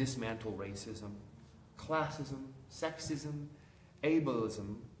 we can dismantle racism, classism, sexism,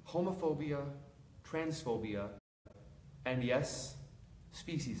 ableism, homophobia, transphobia, and yes,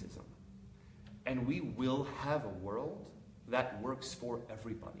 speciesism. And we will have a world that works for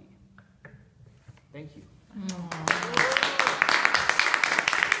everybody. Thank you. Did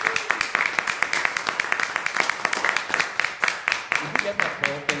you get that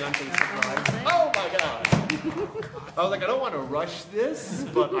whole thing on Facebook Live? Oh my God! I was like, I don't want to rush this,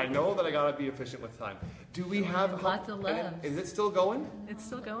 but I know that I gotta be efficient with time. Do we have lots of love? Is it still going? It's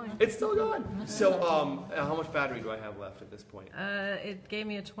still going. It's still going. So, how much battery do I have left at this point? It gave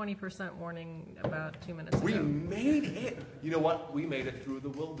me a 20% warning about 2 minutes ago. We made it. You know what? We made it through the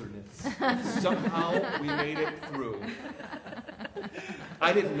wilderness. Somehow we made it through.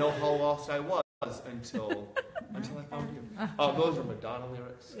 I didn't know how lost I was until I found you. Those are Madonna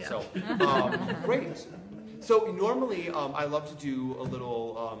lyrics. Yeah. So, great. So normally I love to do a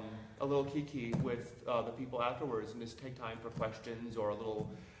little kiki with the people afterwards and just take time for questions or a little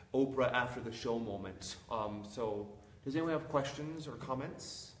Oprah after the show moment. So does anyone have questions or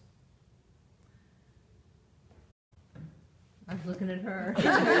comments? I was looking at her.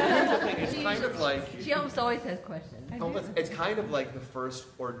 Here's the thing, it's kind of like... She almost always has questions. It's kind of like the first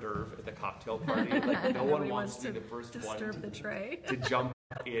hors d'oeuvre at the cocktail party. Like no one wants to be the first one to jump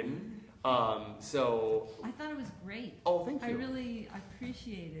in. So I thought it was great. Oh, thank you. I really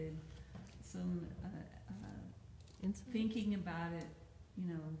appreciated some thinking about it,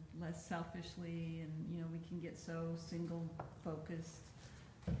 you know, less selfishly, and you know, we can get so single focused,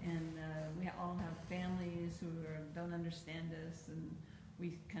 and we all have families who don't understand us, and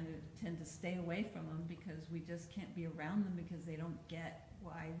we kind of tend to stay away from them because we just can't be around them because they don't get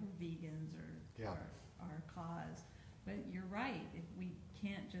why we're vegans or our cause. But you're right, if we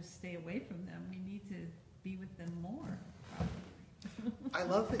can't just stay away from them, we need to be with them more, probably. I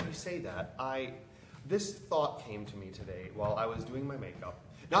love that you say that. This thought came to me today while I was doing my makeup.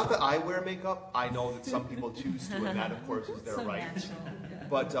 Not that I wear makeup, I know that some people choose to, and that of course is their right. Natural, yeah.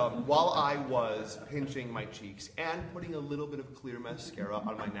 But while I was pinching my cheeks and putting a little bit of clear mascara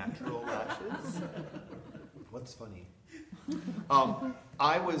on my natural lashes, what's funny?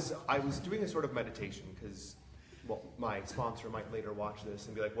 I was doing a sort of meditation because, well, my sponsor might later watch this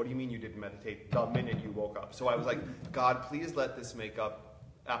and be like, what do you mean you didn't meditate the minute you woke up? So I was like, God, please let this makeup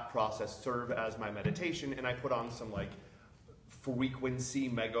process serve as my meditation. And I put on some like frequency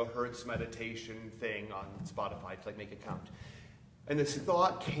megahertz meditation thing on Spotify to like make it count. And this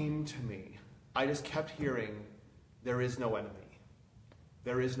thought came to me. I just kept hearing, there is no enemy.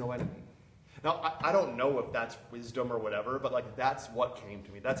 There is no enemy. Now, I don't know if that's wisdom or whatever, but like that's what came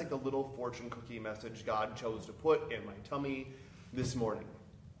to me. That's like the little fortune cookie message God chose to put in my tummy this morning.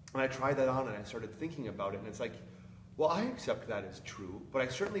 And I tried that on and I started thinking about it, and it's like, well, I accept that as true, but I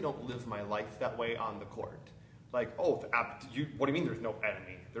certainly don't live my life that way on the court. Like, oh, what do you mean there's no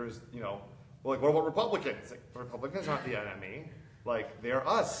enemy? There's, you know, well, like, what about Republicans? Like, Republicans aren't the enemy. Like, they're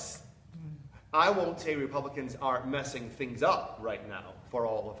us. I won't say Republicans aren't messing things up right now for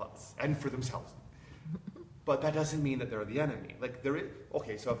all of us and for themselves. But that doesn't mean that they're the enemy. Like, there is,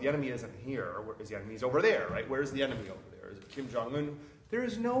 okay, so if the enemy isn't here, where is the enemy? He's over there, right? Where's the enemy over there? Is it Kim Jong-un? There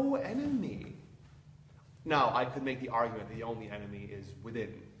is no enemy. Now, I could make the argument that the only enemy is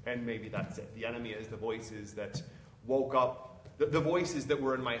within, and maybe that's it. The enemy is the voices that woke up, the voices that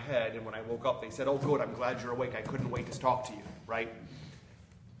were in my head, and when I woke up, they said, oh, good, I'm glad you're awake. I couldn't wait to talk to you, right?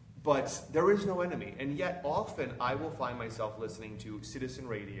 But there is no enemy, and yet often I will find myself listening to Citizen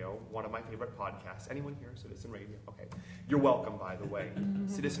Radio, one of my favorite podcasts. Anyone here, Citizen Radio? Okay. You're welcome, by the way.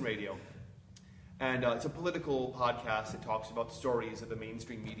 Citizen Radio. And it's a political podcast that talks about stories that the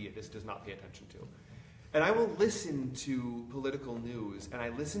mainstream media just does not pay attention to. And I will listen to political news, and I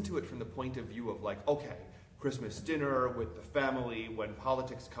listen to it from the point of view of like, okay, Christmas dinner with the family, when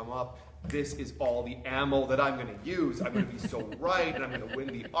politics come up, this is all the ammo that I'm going to use. I'm going to be so right, and I'm going to win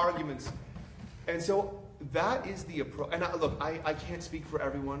the arguments. And so that is the approach. And look, I can't speak for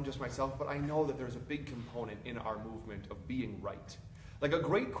everyone, just myself, but I know that there's a big component in our movement of being right. Like a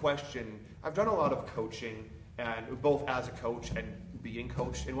great question, I've done a lot of coaching, and both as a coach and being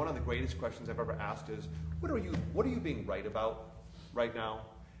coached, and one of the greatest questions I've ever asked is, what are you being right about right now?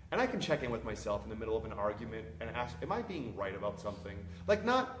 And I can check in with myself in the middle of an argument and ask, am I being right about something? Like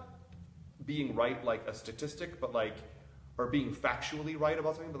not being right like a statistic, but like, or being factually right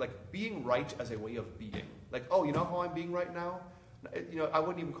about something, but like being right as a way of being. Like, oh, you know how I'm being right now? You know, I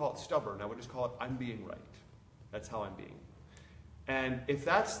wouldn't even call it stubborn. I would just call it, I'm being right. That's how I'm being. And if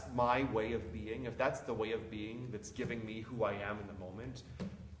that's my way of being, if that's the way of being that's giving me who I am in the moment,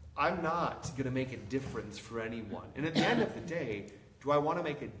 I'm not going to make a difference for anyone. And at the end of the day, do I want to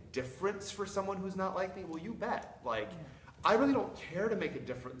make a difference for someone who's not like me? Well, you bet. Like, I really don't care to make a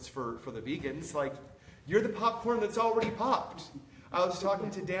difference for the vegans. Like, you're the popcorn that's already popped. I was talking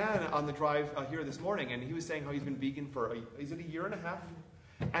to Dan on the drive here this morning, and he was saying how he's been vegan for, is it a year and a half?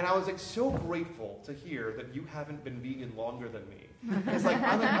 And I was like so grateful to hear that you haven't been vegan longer than me. It's like,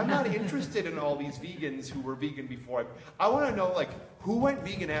 I'm not interested in all these vegans who were vegan before. I want to know, like, who went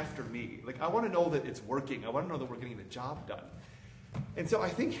vegan after me? Like, I want to know that it's working. I want to know that we're getting the job done. And so I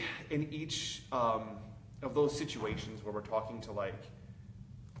think in each of those situations where we're talking to, like,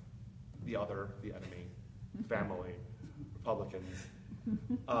 the enemy, family, Republicans,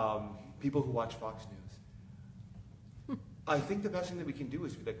 people who watch Fox News, I think the best thing that we can do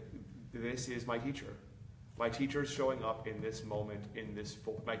is be like, this is my teacher. My teacher is showing up in this moment, in this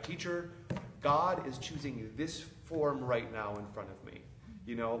form. My teacher, God is choosing this form right now in front of me.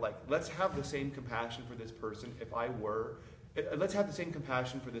 You know, like, let's have the same compassion for this person let's have the same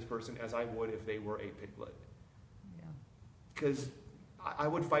compassion for this person as I would if they were a piglet. Because I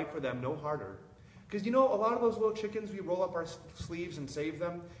would fight for them no harder. Because, you know, a lot of those little chickens, we roll up our sleeves and save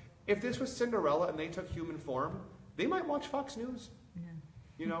them. If this was Cinderella and they took human form, they might watch Fox News.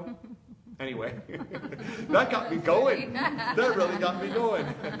 You know? Anyway, that got me going. That really got me going.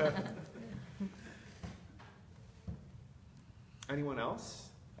 Anyone else?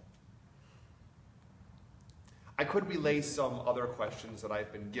 I could relay some other questions that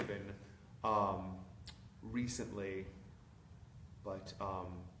I've been given recently, but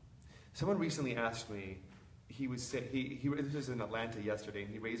someone recently asked me, this was in Atlanta yesterday,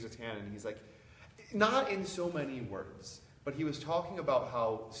 and he raised his hand and he's like, not in so many words, but he was talking about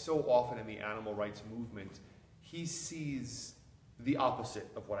how so often in the animal rights movement, he sees the opposite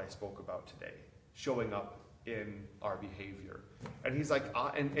of what I spoke about today, showing up in our behavior. And he's like,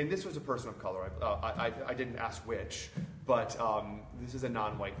 and this was a person of color, I didn't ask which, but this is a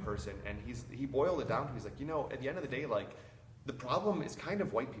non-white person, and he boiled it down to, he's like, you know, at the end of the day, like, the problem is kind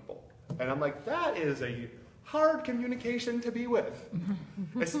of white people. And I'm like, that is a hard communication to be with,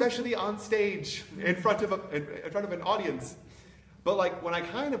 especially on stage in front of an audience. But like, when I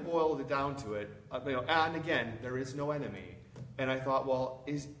kind of boiled it down to it, you know, and again, there is no enemy. And I thought, well,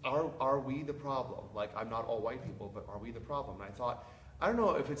 are we the problem? Like, I'm not all white people, but are we the problem? And I thought, I don't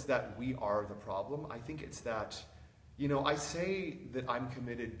know if it's that we are the problem. I think it's that, you know, I say that I'm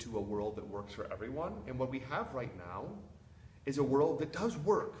committed to a world that works for everyone. And what we have right now is a world that does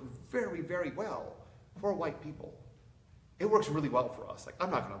work very, very well for white people. It works really well for us. Like, I'm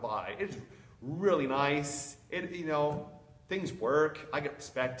not going to lie. It's really nice. You know, things work. I get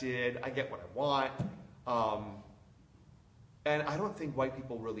respected. I get what I want. And I don't think white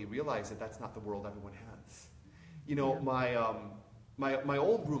people really realize that that's not the world everyone has. You know, my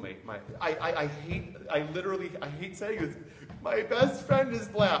old roommate, I hate saying this, my best friend is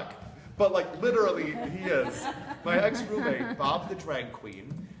black, but like literally he is. My ex-roommate, Bob the drag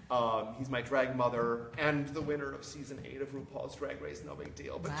queen, he's my drag mother and the winner of season 8 of RuPaul's Drag Race, no big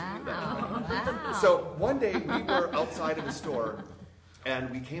deal, but you knew that. Wow. So one day we were outside of the store and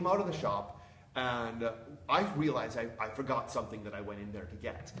we came out of the shop, and I realized I forgot something that I went in there to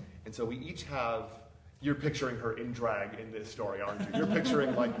get. And so we each have, you're picturing her in drag in this story, aren't you? You're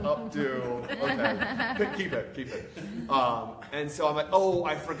picturing like updo, okay, keep it. And so I'm like, oh,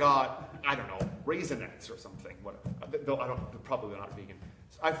 I forgot, I don't know, Raisinets or something. Though probably not vegan.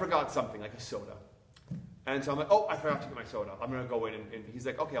 So I forgot something, like a soda. And so I'm like, oh, I forgot to get my soda. I'm gonna go in, and he's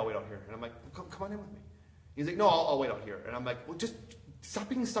like, okay, I'll wait out here. And I'm like, come on in with me. He's like, no, I'll wait out here. And I'm like, well, just stop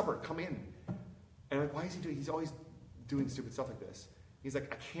being stubborn, come in. And I'm like, why is he's always doing stupid stuff like this. He's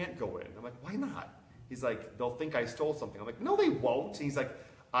like, I can't go in. I'm like, why not? He's like, they'll think I stole something. I'm like, no, they won't. And he's like,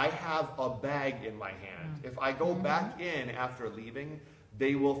 I have a bag in my hand. If I go back in after leaving,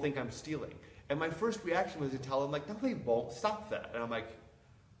 they will think I'm stealing. And my first reaction was to tell him, like, no, they won't stop that. And I'm like,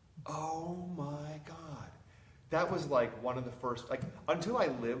 oh my God. That was like one of the first, like, until I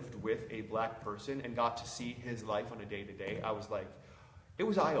lived with a black person and got to see his life on a day-to-day, I was like, it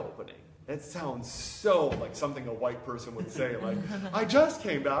was eye-opening. That sounds so like something a white person would say, like, I just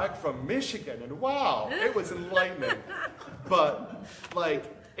came back from Michigan and wow, it was enlightening. But like,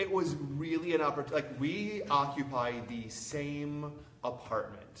 it was really an opportunity. Like, we occupy the same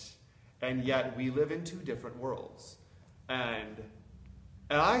apartment and yet we live in two different worlds. And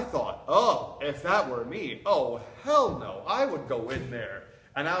I thought, oh, if that were me, oh, hell no, I would go in there.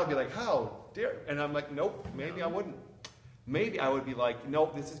 And I would be like, how dare, and I'm like, nope, maybe I wouldn't. Maybe I would be like,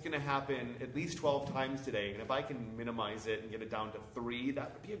 nope, this is going to happen at least 12 times today, and if I can minimize it and get it down to 3,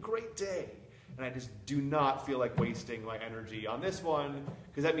 that would be a great day. And I just do not feel like wasting my energy on this one,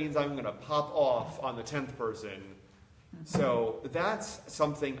 because that means I'm going to pop off on the 10th person. So that's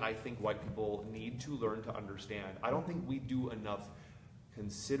something I think white people need to learn to understand. I don't think we do enough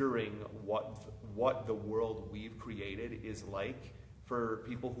considering what the world we've created is like for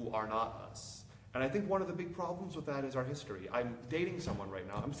people who are not us. And I think one of the big problems with that is our history. I'm dating someone right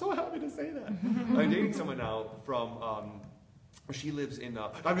now. I'm so happy to say that. I'm dating someone now from, she lives in,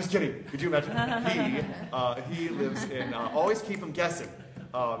 I'm just kidding. Could you imagine? He lives in, always keep him guessing.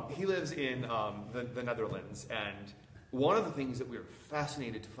 He lives in the Netherlands. And one of the things that we were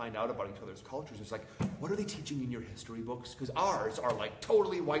fascinated to find out about each other's cultures is like, what are they teaching in your history books? Because ours are like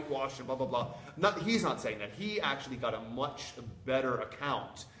totally whitewashed and blah, blah, blah. He's not saying that. He actually got a much better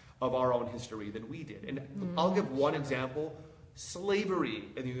account of our own history than we did. And I'll give one example. Slavery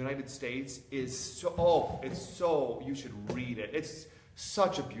in the United States is so, you should read it. It's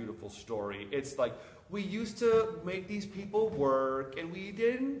such a beautiful story. It's like, we used to make these people work, and we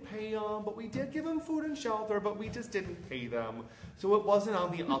didn't pay them, but we did give them food and shelter, but we just didn't pay them. So it wasn't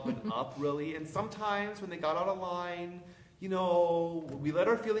on the up and up, really. And sometimes when they got out of line, you know, we let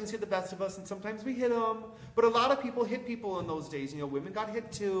our feelings get the best of us, and sometimes we hit them. But a lot of people hit people in those days. You know, women got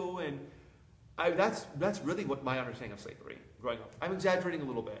hit too, and that's really what my understanding of slavery growing up. I'm exaggerating a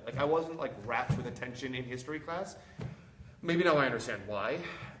little bit. Like, I wasn't like rapt with attention in history class. Maybe now I understand why,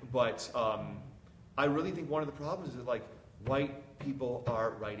 but I really think one of the problems is that like white people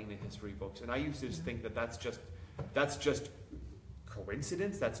are writing the history books, and I used to just think that that's just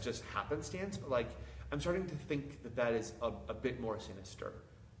coincidence, that's just happenstance, but like, I'm starting to think that that is a bit more sinister,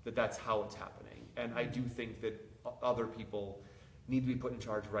 that that's how it's happening. And I do think that other people need to be put in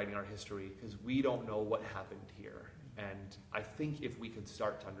charge of writing our history, because we don't know what happened here. And I think if we could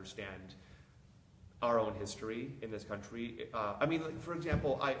start to understand our own history in this country, I mean, like, for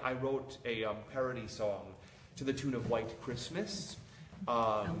example, I wrote a parody song to the tune of White Christmas.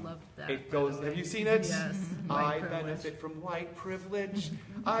 I loved that. It goes, have you seen it? Yes. I benefit from white privilege.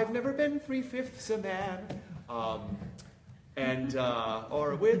 I've never been 3/5 a man.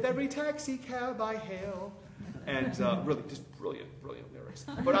 Or with every taxi cab I hail. And really, just brilliant lyrics.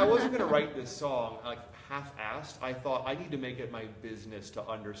 But I wasn't going to write this song like half-assed. I thought I need to make it my business to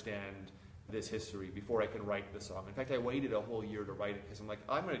understand this history before I can write the song. In fact, I waited a whole year to write it because I'm like,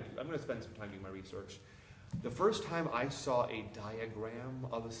 I'm going to spend some time doing my research. The first time I saw a diagram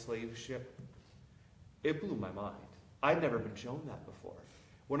of a slave ship, it blew my mind. I'd never been shown that before.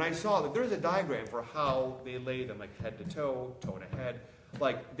 When I saw that there's a diagram for how they lay them, like head to toe, toe to head,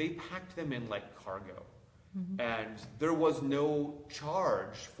 like they packed them in like cargo. And there was no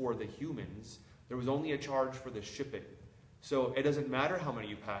charge for the humans. There was only a charge for the shipping. So it doesn't matter how many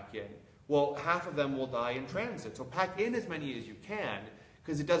you pack in. Well, half of them will die in transit. So pack in as many as you can,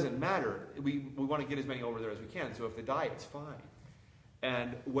 because it doesn't matter. We want to get as many over there as we can. So if they die, it's fine.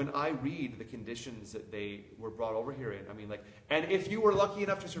 And when I read the conditions that they were brought over here in, I mean, like, and if you were lucky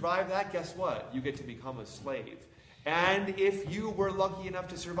enough to survive that, guess what? You get to become a slave. And if you were lucky enough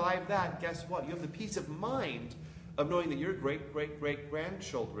to survive that, guess what? You have the peace of mind of knowing that your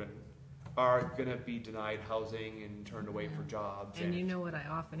great-great-great-grandchildren are going to be denied housing and turned away for jobs. And you know what I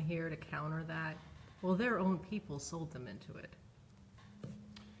often hear to counter that? Well, their own people sold them into it.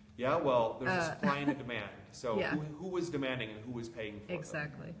 Yeah, well, there's a supply and a demand. So yeah. who was demanding and who was paying for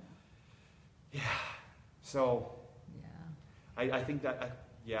Exactly. them? Yeah. So Yeah. I think that...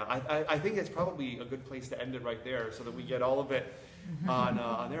 I think it's probably a good place to end it right there so that we get all of it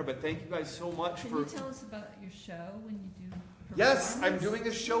on there. But thank you guys so much Can you tell us about your show when you do Yes, I'm doing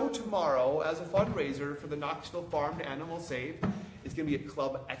a show tomorrow as a fundraiser for the Knoxville Farm to Animal Save. It's going to be at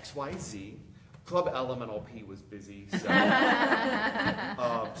Club XYZ. Club LMNOP was busy, so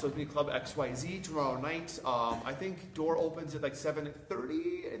So it's going to be Club XYZ tomorrow night. I think door opens at like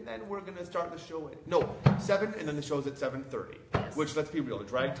 7:30, and then we're going to start the show at 7, and then the show's at 7:30. Yes. Which, let's be real, the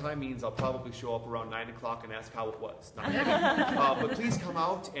drag time means I'll probably show up around 9 o'clock and ask how it was. But please come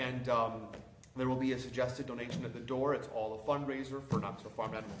out, and there will be a suggested donation at the door. It's all a fundraiser for Knoxville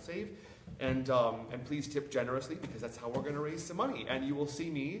Farm Animal Save. And please tip generously, because that's how we're going to raise some money. And you will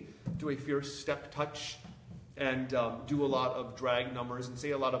see me do a fierce step touch and do a lot of drag numbers and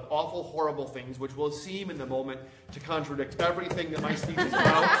say a lot of awful, horrible things, which will seem in the moment to contradict everything that my speech is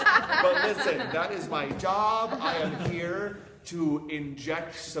about. But listen, that is my job. I am here to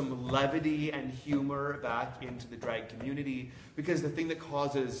inject some levity and humor back into the drag community, because the thing that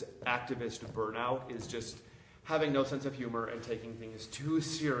causes activist burnout is just having no sense of humor and taking things too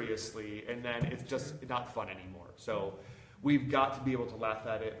seriously, and then it's just not fun anymore. So we've got to be able to laugh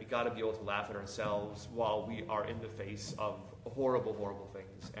at it. We've got to be able to laugh at ourselves while we are in the face of horrible, horrible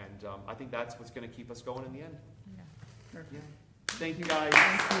things. And I think that's what's going to keep us going in the end. Yeah, perfect. Yeah. Thank you, guys.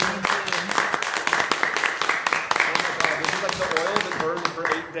 Thank Oh my God, this is like the oil that burned for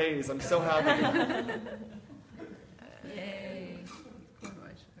 8 days. I'm so happy. you. Yay.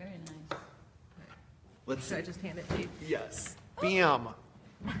 Very nice. Let's Should I see. just hand it to you? Yes. Bam.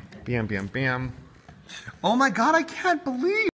 Bam, bam, bam. Oh my God, I can't believe